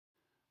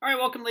All right,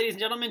 welcome, ladies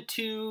and gentlemen,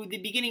 to the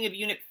beginning of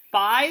Unit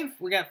 5.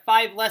 We got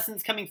 5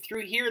 lessons coming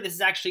through here. This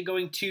is actually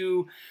going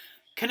to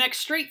connect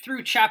straight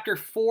through Chapter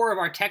 4 of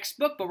our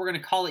textbook, but we're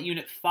going to call it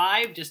Unit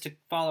 5 just to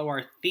follow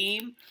our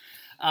theme.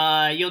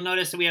 You'll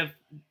notice that we have,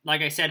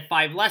 like I said,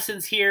 5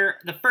 lessons here.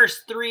 The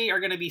first 3 are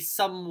going to be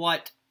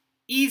somewhat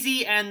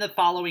easy, and the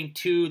following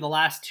 2, the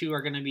last 2,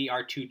 are going to be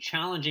our 2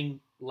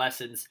 challenging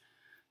lessons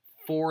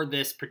for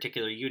this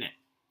particular unit.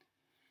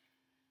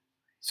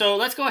 So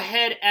let's go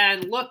ahead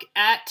and look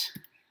at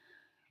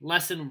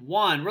Lesson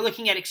 1. We're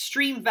looking at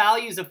extreme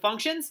values of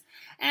functions,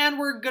 and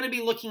we're going to be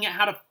looking at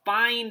how to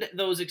find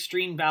those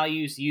extreme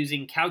values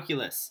using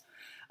calculus.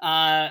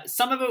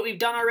 Some of it we've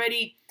done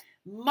already.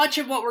 Much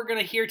of what we're going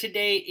to hear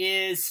today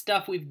is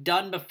stuff we've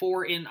done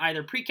before in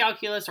either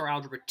pre-calculus or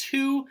Algebra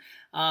 2.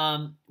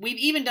 We've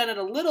even done it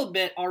a little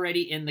bit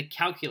already in the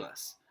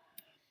calculus.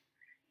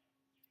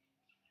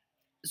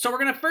 So we're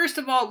going to first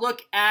of all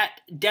look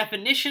at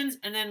definitions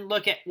and then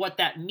look at what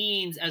that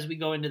means as we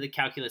go into the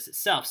calculus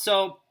itself.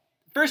 So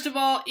first of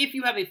all, if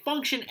you have a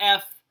function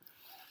f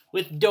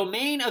with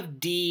domain of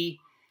D,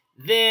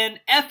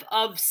 then f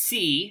of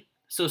c,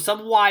 so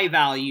some y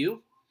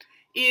value,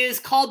 is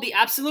called the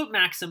absolute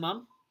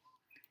maximum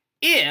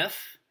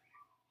if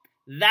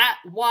that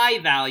y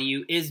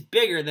value is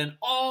bigger than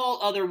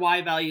all other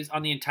y values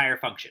on the entire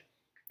function.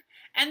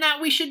 And that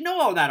we should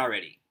know all that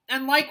already.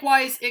 And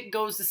likewise, it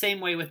goes the same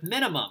way with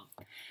minimum.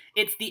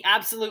 It's the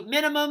absolute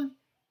minimum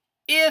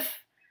if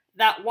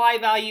that y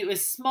value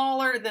is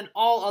smaller than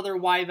all other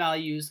y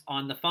values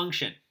on the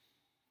function.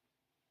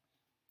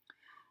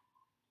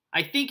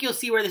 I think you'll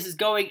see where this is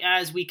going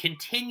as we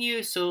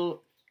continue,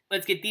 so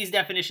let's get these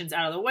definitions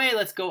out of the way.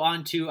 Let's go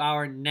on to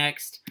our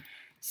next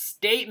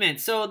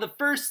statement. So the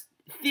first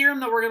theorem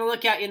that we're going to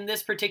look at in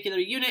this particular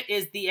unit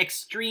is the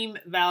extreme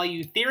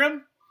value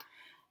theorem.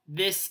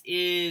 This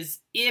is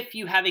if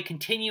you have a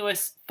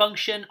continuous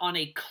function on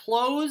a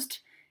closed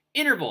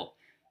interval.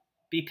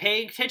 Be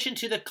paying attention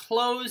to the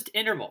closed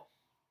interval.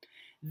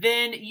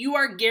 Then you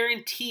are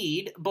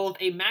guaranteed both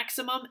a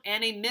maximum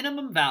and a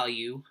minimum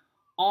value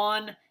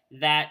on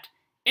that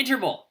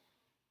interval.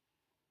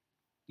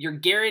 You're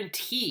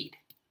guaranteed.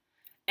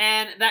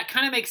 And that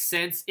kind of makes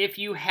sense if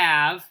you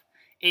have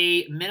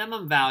a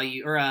minimum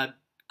value or a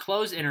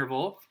closed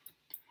interval.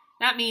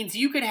 That means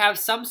you could have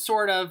some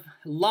sort of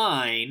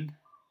line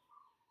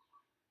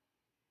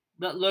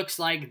that looks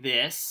like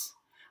this,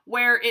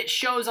 where it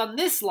shows on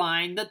this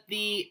line that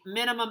the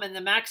minimum and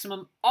the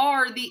maximum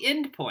are the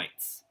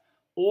endpoints.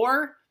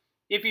 Or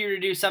if you were to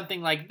do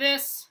something like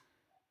this,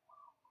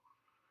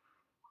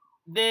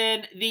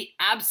 then the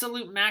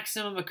absolute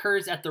maximum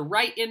occurs at the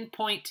right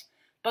endpoint,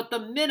 but the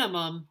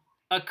minimum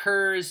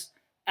occurs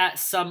at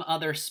some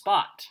other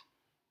spot.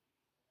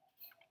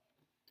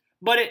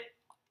 But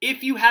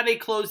if you have a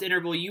closed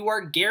interval, you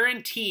are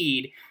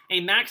guaranteed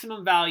a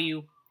maximum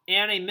value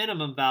and a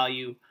minimum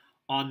value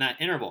on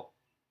that interval.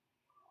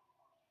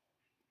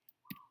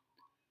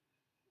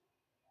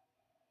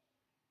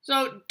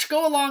 So to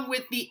go along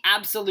with the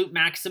absolute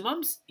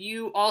maximums,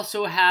 you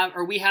also have,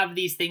 or we have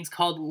these things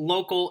called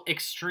local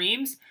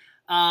extremes.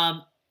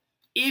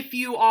 If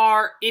you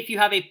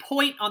have a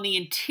point on the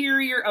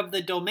interior of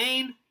the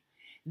domain,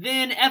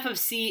 then f of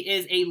c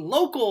is a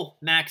local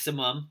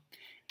maximum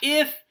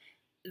if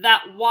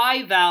that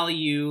y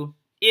value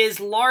is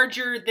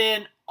larger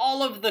than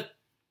all of the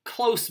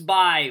close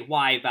by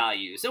y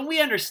values. And we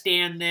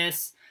understand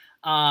this,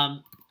 I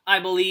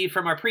believe,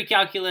 from our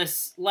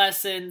pre-calculus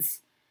lessons,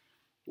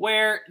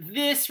 where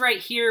this right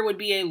here would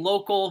be a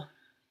local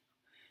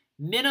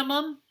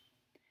minimum.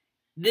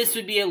 This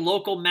would be a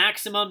local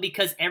maximum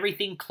because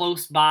everything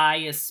close by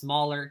is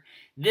smaller.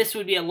 This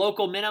would be a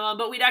local minimum,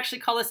 but we'd actually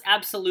call this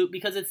absolute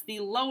because it's the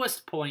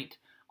lowest point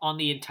on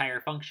the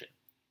entire function.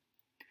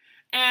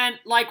 And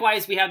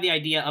likewise, we have the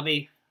idea of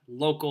a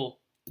local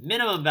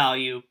minimum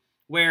value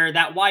where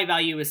that y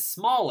value is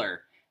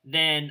smaller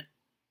than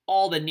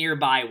all the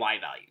nearby y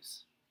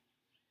values.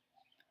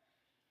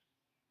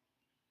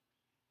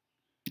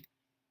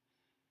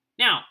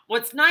 Now,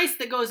 what's nice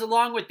that goes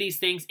along with these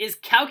things is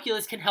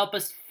calculus can help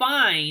us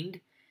find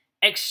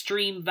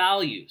extreme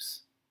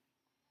values.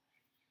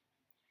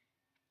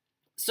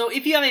 So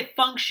if you have a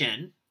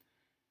function,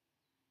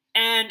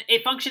 and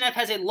a function f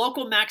has a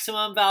local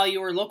maximum value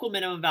or local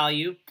minimum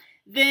value,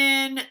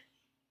 then,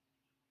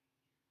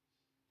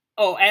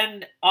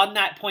 and on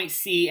that point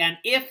C, and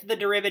if the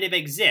derivative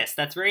exists,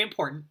 that's very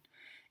important,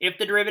 if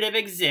the derivative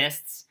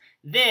exists,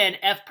 then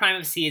f prime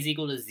of c is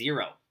equal to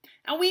 0.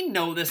 And we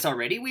know this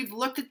already. We've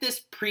looked at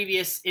this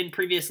in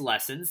previous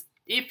lessons.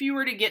 If you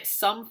were to get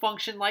some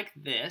function like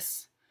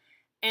this,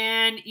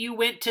 and you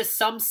went to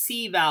some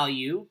c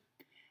value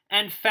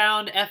and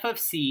found f of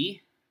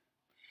c,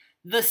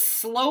 the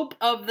slope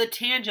of the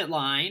tangent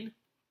line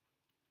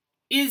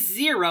is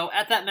 0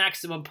 at that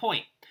maximum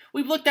point.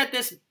 We've looked at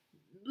this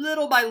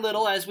little by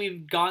little as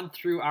we've gone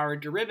through our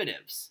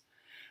derivatives.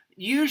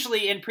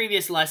 Usually in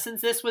previous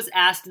lessons, this was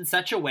asked in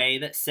such a way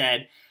that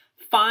said,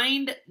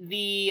 find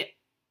the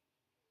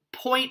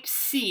point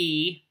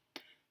C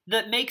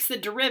that makes the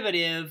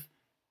derivative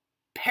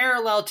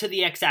parallel to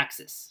the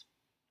x-axis?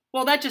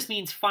 Well, that just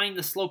means find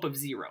the slope of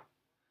 0.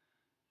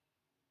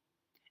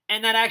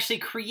 And that actually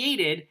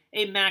created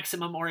a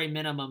maximum or a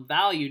minimum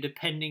value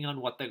depending on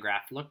what the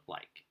graph looked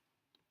like.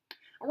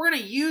 And we're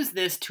going to use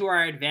this to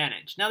our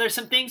advantage. Now, there's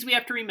some things we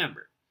have to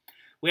remember.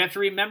 We have to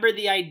remember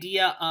the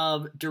idea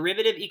of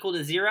derivative equal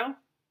to 0.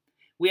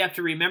 We have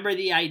to remember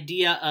the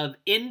idea of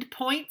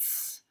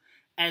endpoints,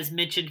 as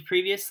mentioned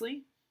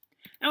previously.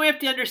 And we have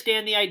to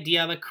understand the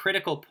idea of a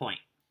critical point.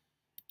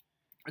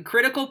 A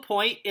critical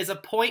point is a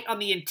point on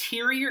the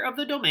interior of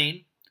the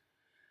domain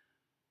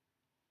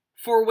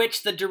for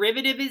which the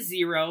derivative is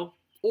 0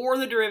 or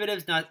the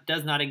derivative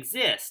does not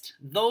exist.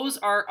 Those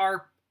are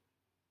our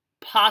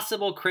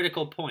possible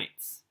critical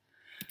points.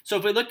 So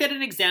if we looked at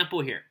an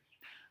example here,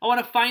 I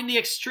want to find the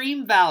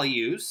extreme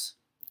values.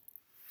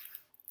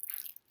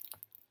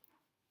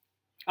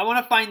 I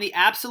want to find the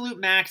absolute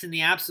max and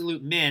the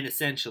absolute min,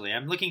 essentially.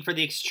 I'm looking for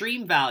the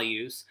extreme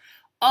values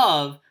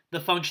of the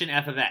function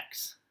f of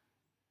x.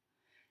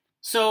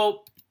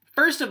 So,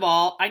 first of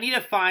all, I need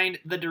to find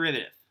the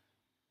derivative.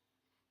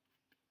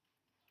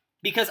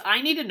 Because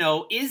I need to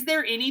know, is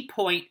there any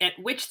point at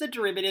which the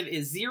derivative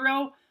is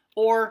 0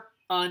 or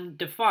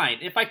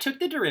undefined? If I took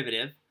the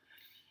derivative,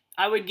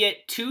 I would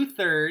get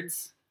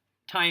 2/3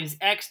 times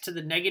x to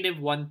the negative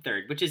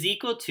 1/3, which is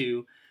equal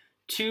to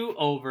 2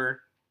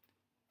 over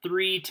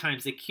 3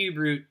 times the cube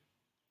root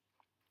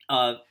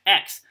of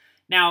x.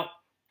 Now,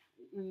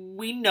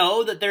 we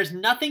know that there's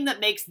nothing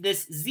that makes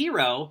this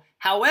 0.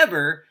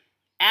 However,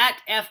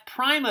 at f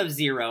prime of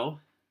 0,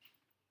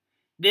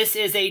 this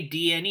is a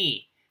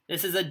DNE.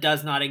 This is a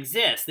does not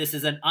exist. This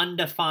is an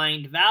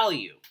undefined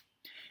value.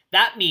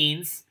 That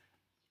means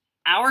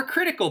our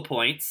critical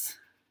points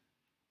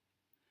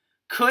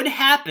could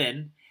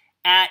happen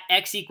at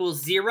x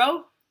equals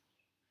 0.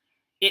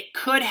 It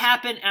could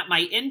happen at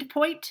my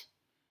endpoint,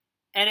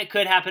 and it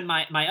could happen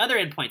my other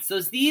endpoints.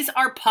 So these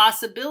are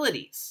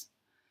possibilities.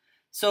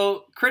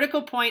 So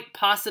critical point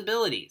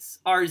possibilities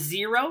are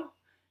 0,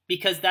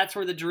 because that's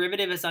where the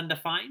derivative is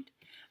undefined,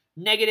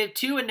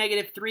 -2 and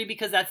 -3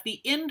 because that's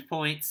the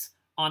endpoints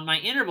on my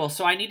interval.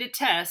 So I need to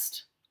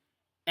test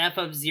f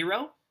of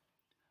 0.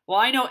 Well,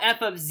 I know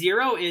f of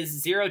 0 is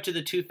 0 to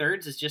the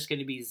 2/3 is just going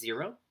to be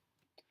 0.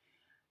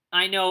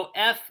 I know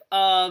f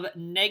of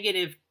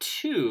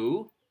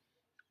 -2.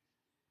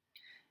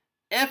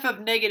 F of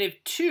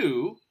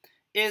 -2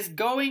 is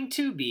going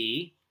to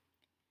be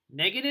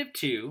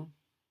 -2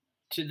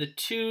 to the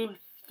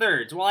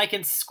 2/3. Well, I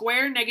can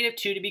square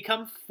 -2 to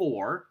become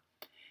 4,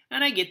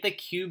 and I get the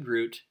cube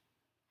root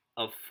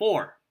of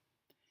 4.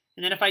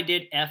 And then if I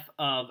did f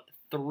of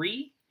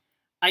 3,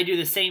 I do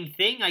the same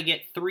thing. I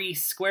get 3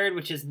 squared,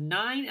 which is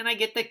 9, and I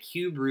get the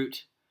cube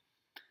root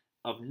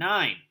of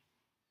 9.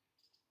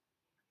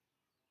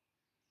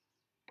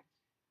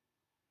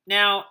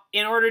 Now,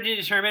 in order to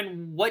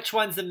determine which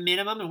one's the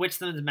minimum and which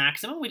one's the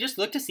maximum, we just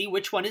look to see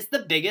which one is the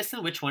biggest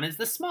and which one is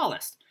the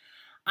smallest.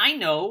 I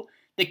know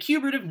the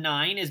cube root of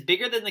 9 is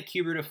bigger than the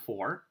cube root of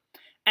 4,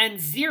 and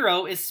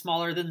 0 is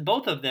smaller than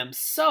both of them.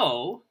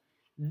 So,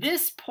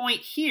 this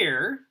point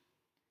here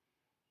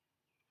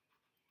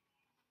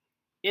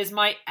is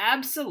my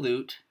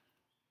absolute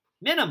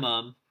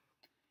minimum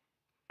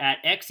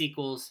at x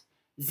equals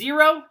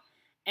 0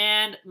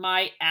 and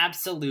my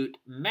absolute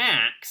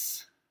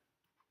max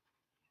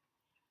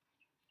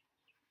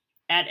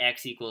at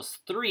x equals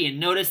 3. And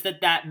notice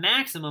that that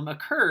maximum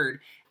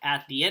occurred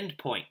at the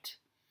endpoint.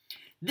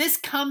 This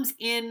comes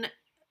in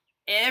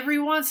every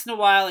once in a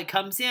while. It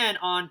comes in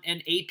on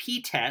an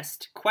AP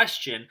test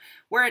question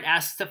where it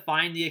asks to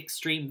find the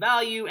extreme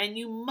value, and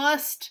you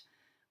must,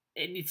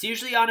 and it's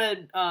usually on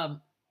a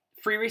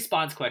free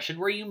response question,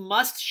 where you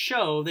must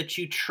show that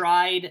you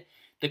tried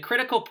the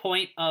critical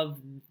point of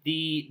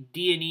the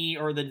DNE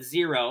or the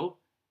 0,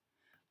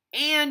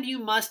 and you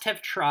must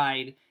have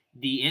tried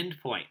the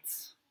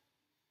endpoints.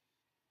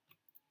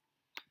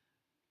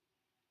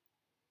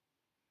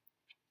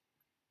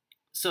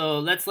 So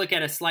let's look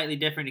at a slightly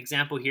different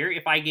example here.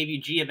 If I gave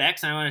you g of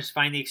x and I want to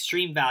find the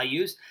extreme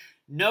values,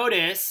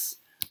 notice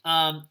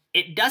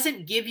it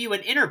doesn't give you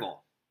an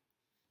interval.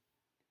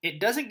 It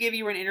doesn't give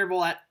you an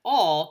interval at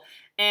all,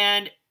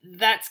 and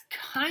that's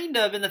kind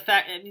of in the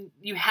fact, I mean,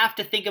 you have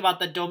to think about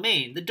the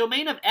domain. The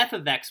domain of f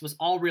of x was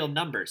all real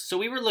numbers, so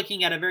we were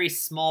looking at a very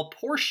small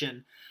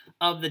portion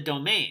of the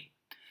domain.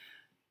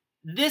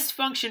 This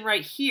function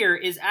right here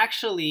is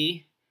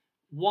actually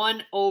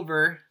 1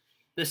 over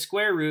the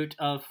square root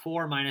of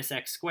 4 minus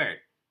x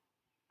squared.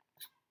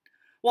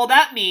 Well,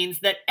 that means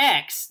that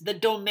x, the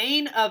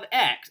domain of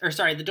x, or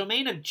sorry, the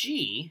domain of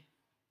g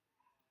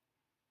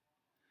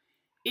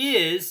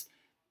is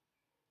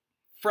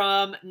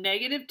from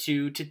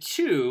 -2 to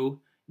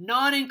 2,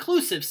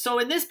 non-inclusive. So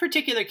in this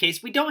particular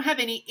case, we don't have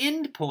any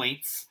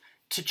endpoints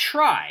to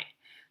try.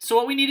 So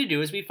what we need to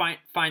do is we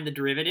find the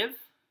derivative.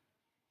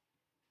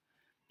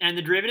 And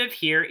the derivative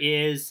here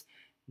is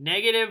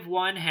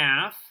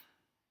 -1/2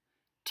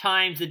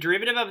 times the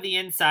derivative of the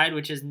inside,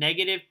 which is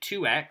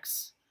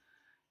 -2x,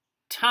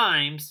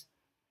 times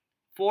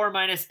 4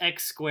 minus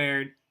x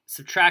squared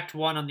subtract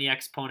 1 on the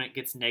exponent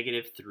gets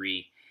negative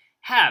 3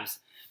 halves.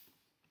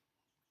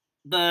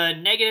 The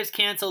negatives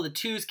cancel, the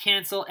 2's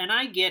cancel, and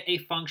I get a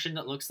function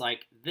that looks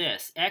like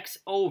this. X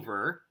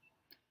over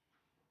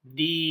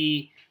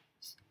the,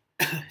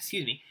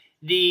 excuse me,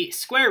 the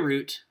square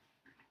root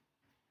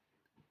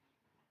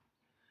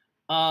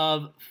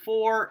of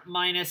 4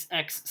 minus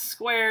x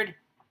squared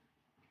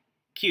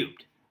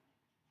cubed.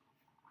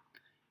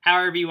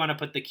 However you want to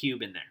put the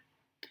cube in there.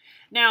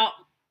 Now,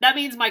 that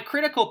means my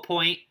critical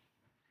point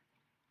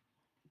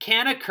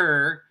can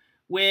occur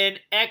when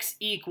x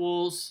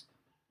equals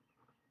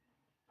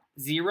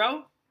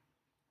 0.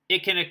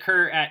 It can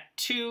occur at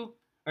 2,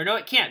 or no,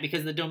 it can't,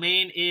 because the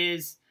domain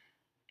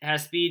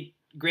has to be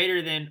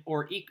greater than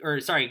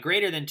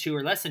greater than 2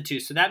 or less than 2.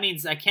 So that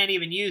means I can't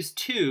even use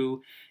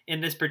 2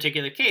 in this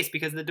particular case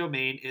because the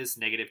domain is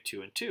negative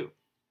 2 and 2.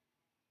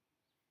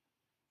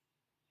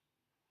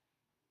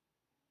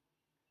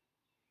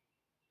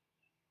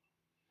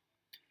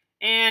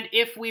 And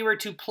if we were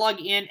to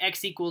plug in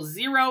x equals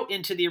 0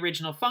 into the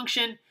original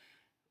function,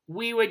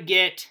 we would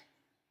get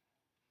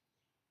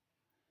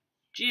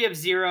g of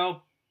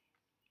 0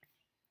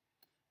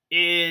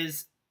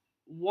 is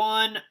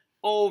 1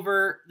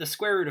 over the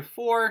square root of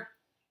 4,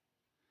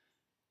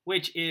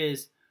 which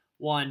is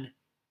 1/2.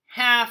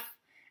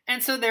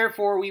 And so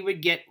therefore we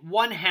would get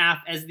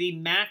 1/2 as the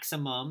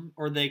maximum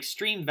or the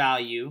extreme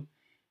value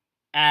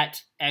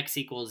at x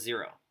equals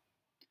 0.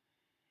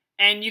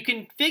 And you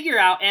can figure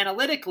out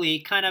analytically,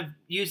 kind of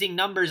using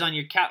numbers on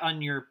your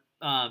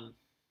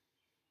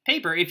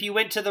paper, if you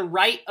went to the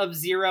right of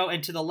 0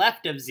 and to the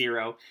left of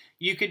 0,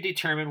 you could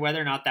determine whether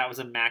or not that was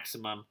a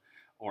maximum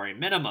or a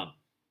minimum.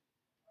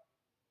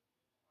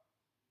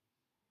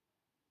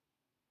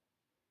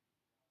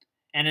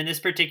 And in this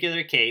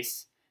particular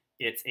case,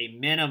 it's a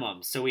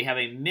minimum. So we have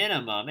a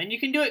minimum, and you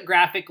can do it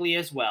graphically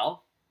as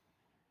well.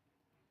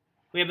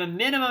 We have a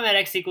minimum at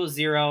x equals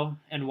 0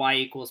 and y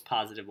equals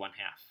positive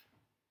 1/2.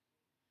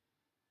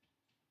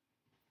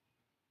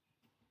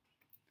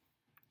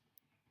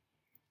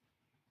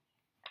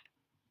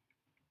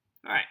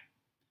 All right.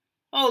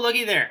 Oh,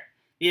 looky there.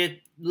 The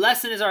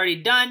lesson is already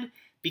done.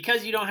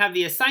 Because you don't have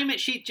the assignment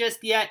sheet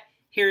just yet,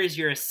 here is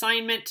your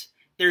assignment.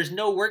 There's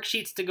no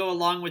worksheets to go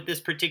along with this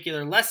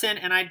particular lesson,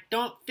 and I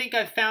don't think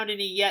I've found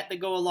any yet that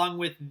go along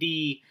with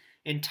the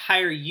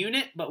entire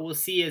unit, but we'll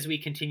see as we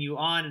continue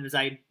on and as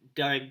I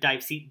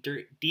dive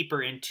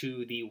deeper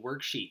into the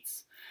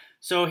worksheets.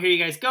 So here you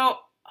guys go.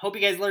 Hope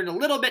you guys learned a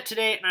little bit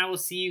today, and I will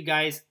see you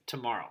guys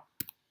tomorrow.